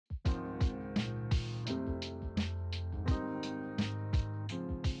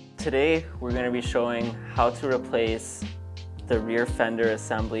Today we're going to be showing how to replace the rear fender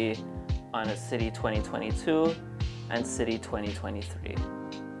assembly on a City 2022 and City 2023.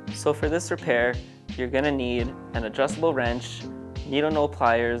 So for this repair, you're going to need an adjustable wrench, needle nose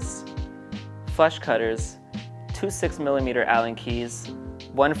pliers, flush cutters, two 6mm Allen keys,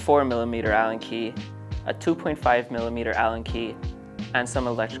 one 4mm Allen key, a 2.5mm Allen key, and some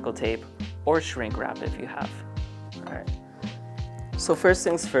electrical tape or shrink wrap if you have. All right. So first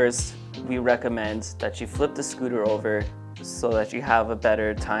things first, we recommend that you flip the scooter over so that you have a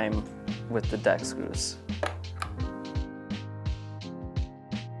better time with the deck screws.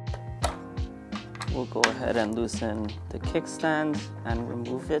 We'll go ahead and loosen the kickstand and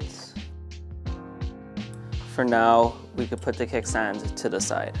remove it. For now, we could put the kickstand to the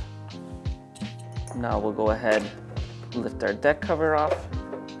side. Now we'll go ahead, lift our deck cover off,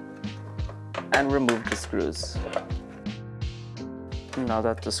 and remove the screws. Now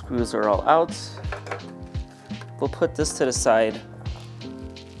that the screws are all out, we'll put this to the side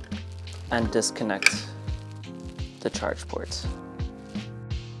and disconnect the charge port.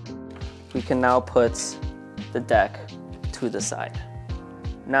 We can now put the deck to the side.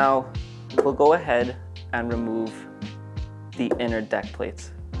 Now we'll go ahead and remove the inner deck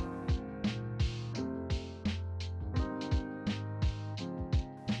plate.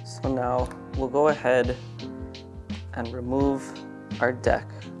 So now we'll go ahead and remove our deck.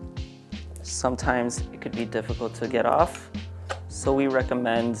 Sometimes it could be difficult to get off, so we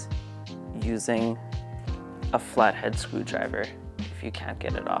recommend using a flathead screwdriver if you can't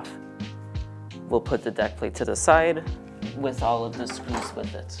get it off. We'll put the deck plate to the side with all of the screws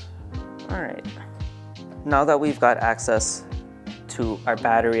with it. All right, now that we've got access to our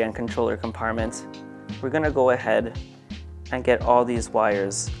battery and controller compartment, we're gonna go ahead and get all these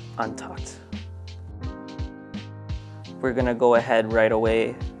wires untucked. We're gonna go ahead right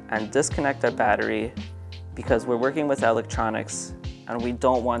away and disconnect our battery because we're working with electronics and we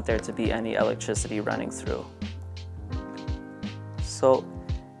don't want there to be any electricity running through. So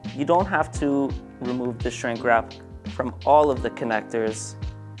you don't have to remove the shrink wrap from all of the connectors,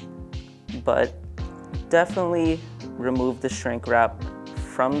 but definitely remove the shrink wrap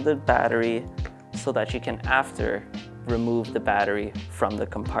from the battery so that you can after remove the battery from the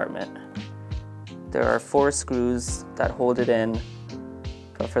compartment. There are 4 screws that hold it in,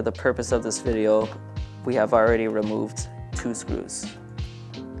 but for the purpose of this video, we have already removed 2 screws.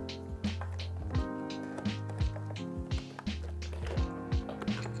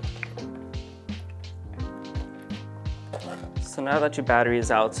 So now that your battery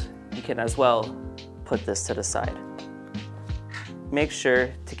is out, you can as well put this to the side. Make sure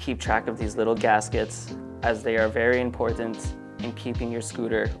to keep track of these little gaskets as they are very important in keeping your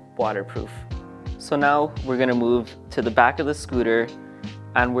scooter waterproof. So now we're gonna move to the back of the scooter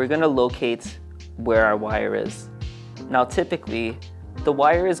and we're gonna locate where our wire is. Now typically, the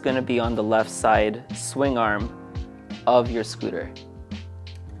wire is gonna be on the left side swing arm of your scooter.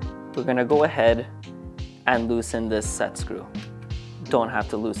 We're gonna go ahead and loosen this set screw. Don't have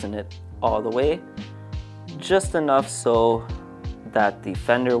to loosen it all the way, just enough so that the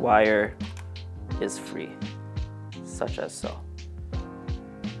fender wire is free, such as so.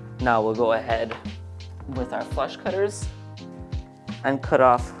 Now we'll go ahead with our flush cutters and cut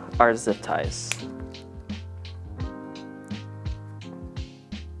off our zip ties.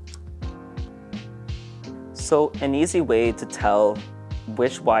 So an easy way to tell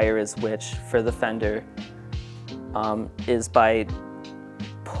which wire is which for the fender is by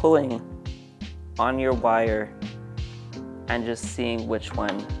pulling on your wire and just seeing which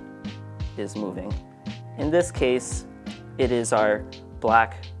one is moving. In this case, it is our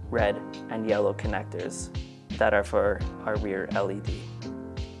black, red, and yellow connectors that are for our rear LED.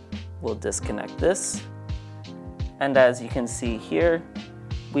 We'll disconnect this, and as you can see here,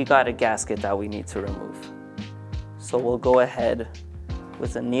 we got a gasket that we need to remove. So we'll go ahead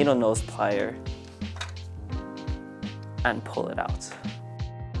with a needle nose plier and pull it out.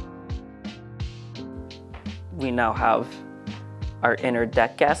 We now have our inner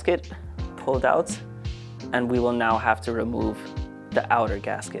deck gasket pulled out, and we will now have to remove the outer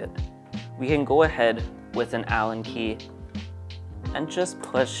gasket. We can go ahead with an Allen key and just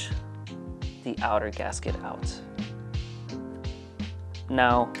push the outer gasket out.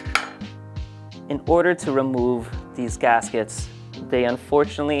 Now, in order to remove these gaskets, they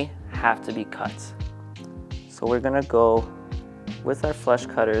unfortunately have to be cut. So we're gonna go with our flush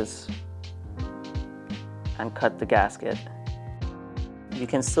cutters and cut the gasket. You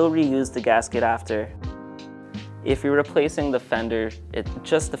can still reuse the gasket after. If you're replacing the fender,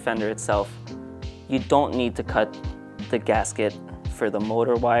 just the fender itself, you don't need to cut the gasket for the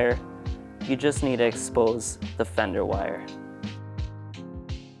motor wire, you just need to expose the fender wire.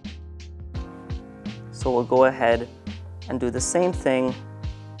 So we'll go ahead and do the same thing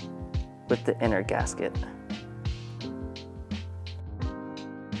with the inner gasket.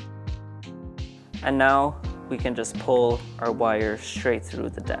 And now we can just pull our wire straight through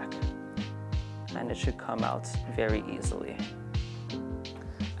the deck, and it should come out very easily.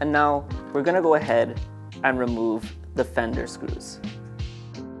 And now we're gonna go ahead and remove the fender screws.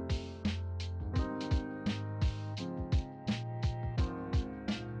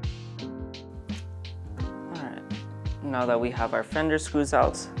 All right, now that we have our fender screws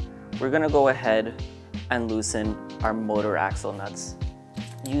out, we're gonna go ahead and loosen our motor axle nuts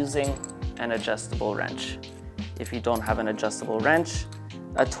using an adjustable wrench. If you don't have an adjustable wrench,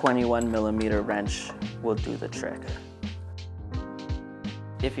 a 21mm wrench will do the trick.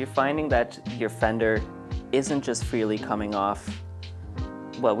 If you're finding that your fender isn't just freely coming off,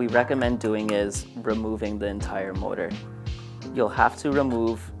 what we recommend doing is removing the entire motor. You'll have to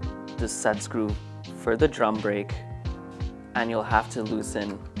remove the set screw for the drum brake, and you'll have to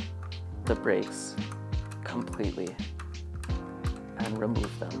loosen the brakes completely and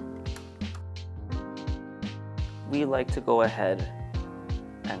remove them. We like to go ahead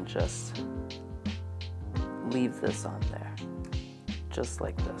and just leave this on there, just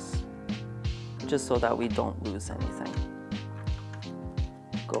like this, just so that we don't lose anything.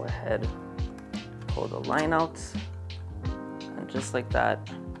 Go ahead, pull the line out, and just like that,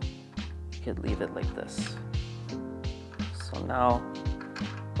 you could leave it like this. So now,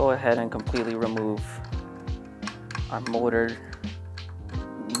 go ahead and completely remove our motor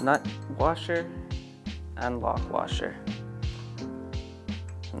nut washer and lock washer.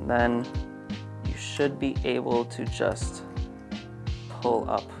 And then you should be able to just pull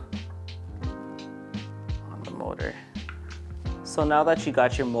up on the motor. So now that you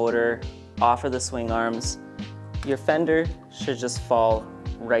got your motor off of the swing arms, your fender should just fall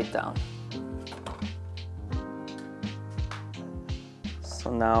right down.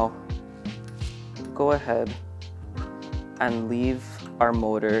 So now go ahead and leave our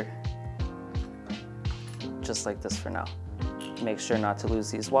motor just like this for now. Make sure not to lose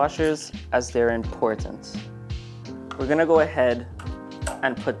these washers as they're important. We're gonna go ahead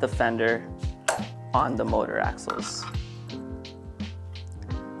and put the fender on the motor axles.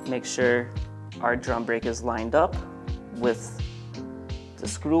 Make sure our drum brake is lined up with the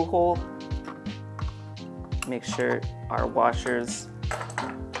screw hole. Make sure our washers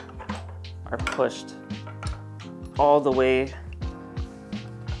are pushed all the way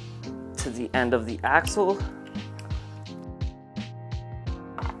to the end of the axle.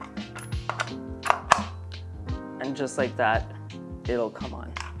 And just like that, it'll come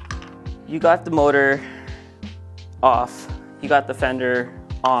on. You got the motor off, you got the fender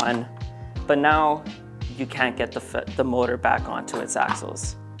on, but now you can't get the motor back onto its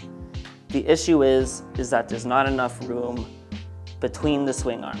axles. The issue is that there's not enough room between the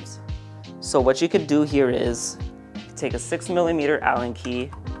swing arms. So what you could do here is take a 6mm Allen key,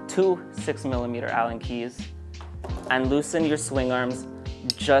 2 6mm Allen keys, and loosen your swing arms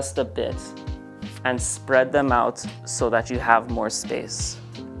just a bit and spread them out so that you have more space.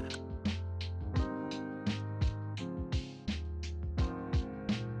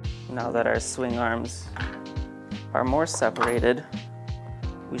 Now that our swing arms are more separated,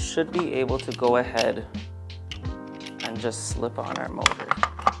 we should be able to go ahead and just slip on our motor.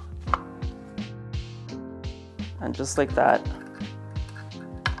 And just like that,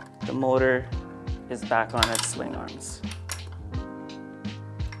 the motor is back on its swing arms.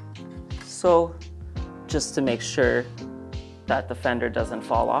 So, just to make sure that the fender doesn't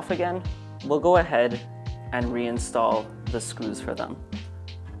fall off again, we'll go ahead and reinstall the screws for them.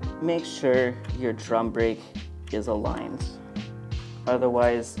 Make sure your drum brake is aligned.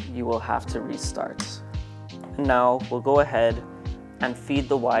 Otherwise, you will have to restart. And now we'll go ahead and feed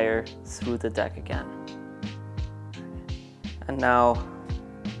the wire through the deck again. And now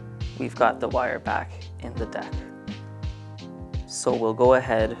we've got the wire back in the deck. So we'll go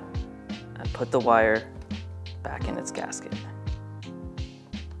ahead and put the wire back in its gasket.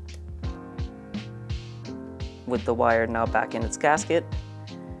 With the wire now back in its gasket,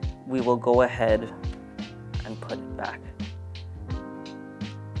 we will go ahead and put it back.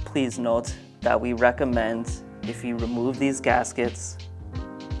 Please note that we recommend, if you remove these gaskets,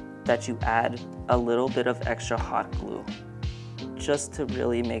 that you add a little bit of extra hot glue, just to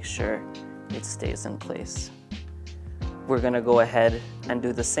really make sure it stays in place. We're gonna go ahead and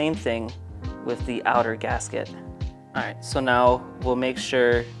do the same thing with the outer gasket. All right, so now we'll make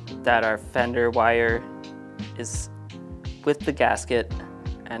sure that our fender wire is with the gasket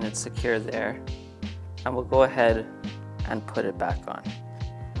and it's secure there. And we'll go ahead and put it back on.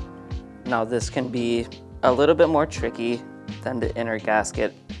 Now this can be a little bit more tricky than the inner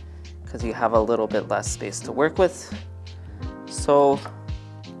gasket because you have a little bit less space to work with. So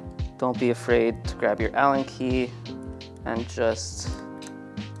don't be afraid to grab your Allen key and just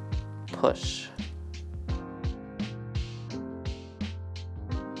push.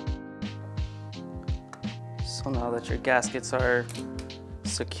 So now that your gaskets are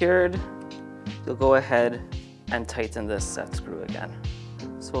secured, you'll go ahead and tighten this set screw again.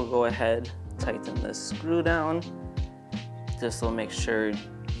 So we'll go ahead, tighten this screw down. This will make sure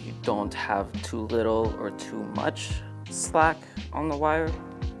you don't have too little or too much slack on the wire.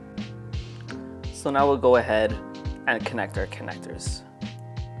 So now we'll go ahead and connect our connectors.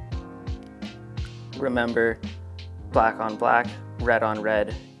 Remember, black on black, red on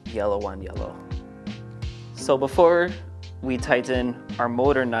red, yellow on yellow. So before we tighten our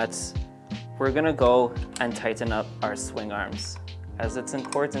motor nuts, we're gonna go and tighten up our swing arms, as it's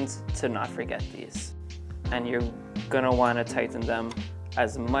important to not forget these. And you're gonna wanna tighten them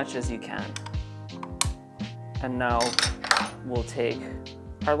as much as you can. And now we'll take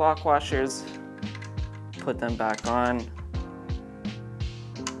our lock washers, put them back on.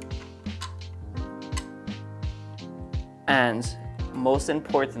 And most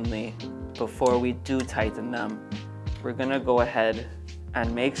importantly, before we do tighten them, we're gonna go ahead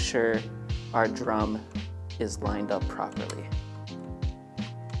and make sure our drum is lined up properly.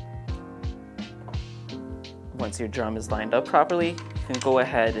 Once your drum is lined up properly, you can go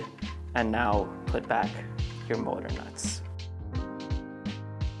ahead and now put back your motor nuts.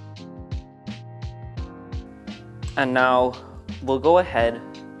 And now we'll go ahead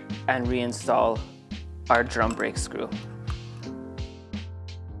and reinstall our drum brake screw.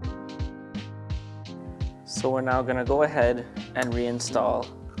 So we're now gonna go ahead and reinstall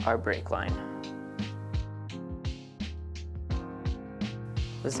our brake line.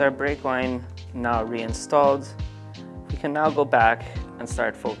 With our brake line now reinstalled, we can now go back and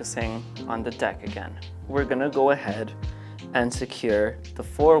start focusing on the deck again. We're gonna go ahead and secure the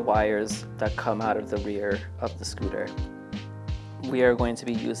 4 wires that come out of the rear of the scooter. We are going to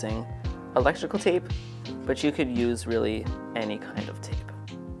be using electrical tape, but you could use really any kind of tape.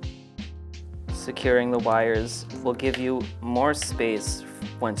 Securing the wires will give you more space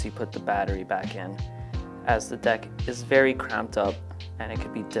once you put the battery back in, as the deck is very cramped up and it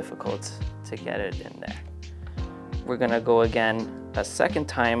could be difficult to get it in there. We're gonna go again a second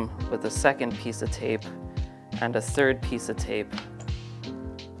time with a second piece of tape and a third piece of tape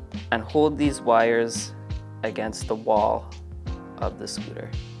and hold these wires against the wall of the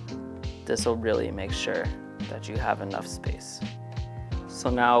scooter. This will really make sure that you have enough space. So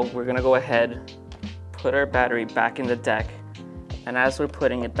now we're gonna go ahead, put our battery back in the deck, and as we're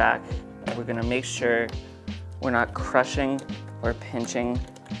putting it back, we're gonna make sure we're not crushing or pinching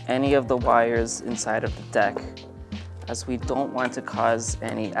any of the wires inside of the deck, as we don't want to cause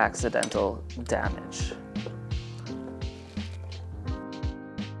any accidental damage.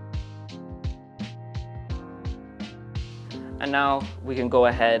 And now we can go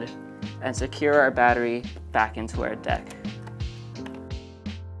ahead and secure our battery back into our deck.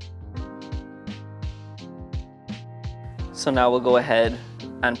 So now we'll go ahead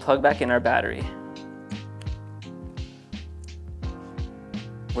and plug back in our battery.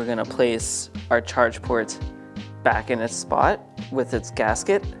 We're gonna place our charge port back in its spot with its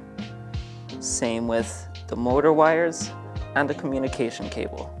gasket. Same with the motor wires and the communication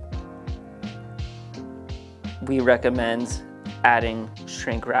cable. We recommend adding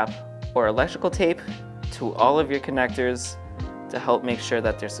shrink wrap or electrical tape to all of your connectors to help make sure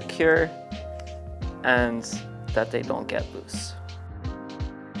that they're secure and that they don't get loose.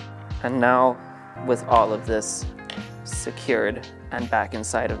 And now, with all of this secured and back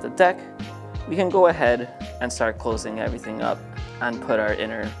inside of the deck, we can go ahead and start closing everything up and put our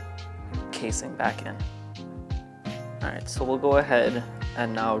inner casing back in. All right, so we'll go ahead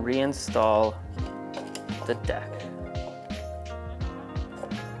and now reinstall the deck.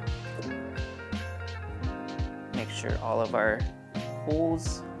 Make sure all of our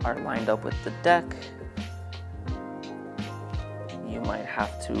holes are lined up with the deck. You might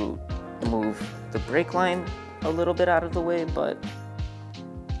have to move the brake line a little bit out of the way, but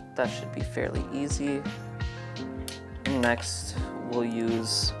that should be fairly easy. Next, we'll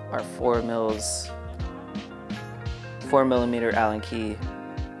use our 4mm Allen key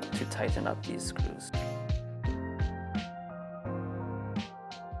to tighten up these screws.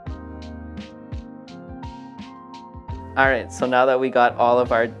 All right, so now that we got all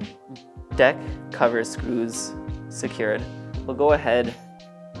of our deck cover screws secured, we'll go ahead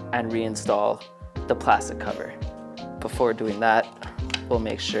and reinstall the plastic cover. Before doing that, we'll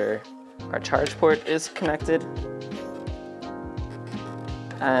make sure our charge port is connected,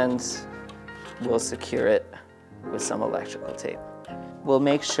 and we'll secure it with some electrical tape. We'll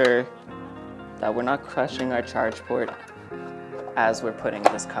make sure that we're not crushing our charge port as we're putting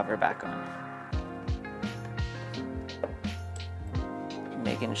this cover back on.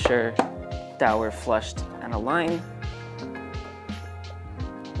 Making sure that we're flushed and aligned,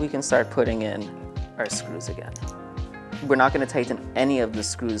 we can start putting in our screws again. We're not going to tighten any of the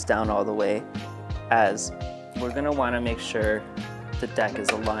screws down all the way, as we're going to want to make sure the deck is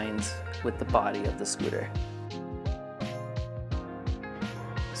aligned with the body of the scooter.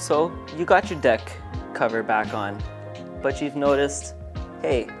 So you got your deck cover back on, but you've noticed,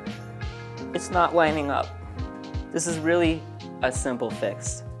 hey, it's not lining up. This is really a simple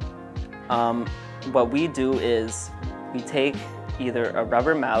fix. What we do is we take either a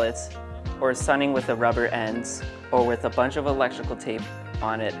rubber mallet or sunning with a rubber end or with a bunch of electrical tape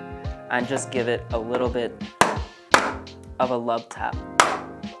on it, and just give it a little bit of a love tap.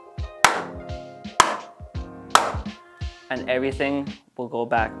 And everything will go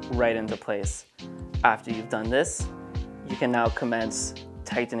back right into place. After you've done this, you can now commence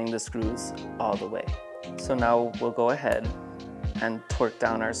tightening the screws all the way. So now we'll go ahead and torque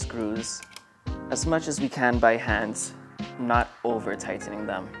down our screws as much as we can by hand, not over tightening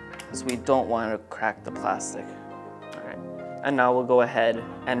them, because we don't want to crack the plastic. All right. And now we'll go ahead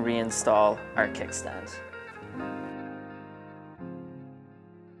and reinstall our kickstand.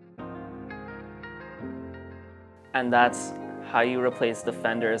 And that's how you replace the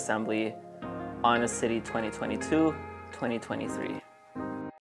fender assembly on a City 2022-2023.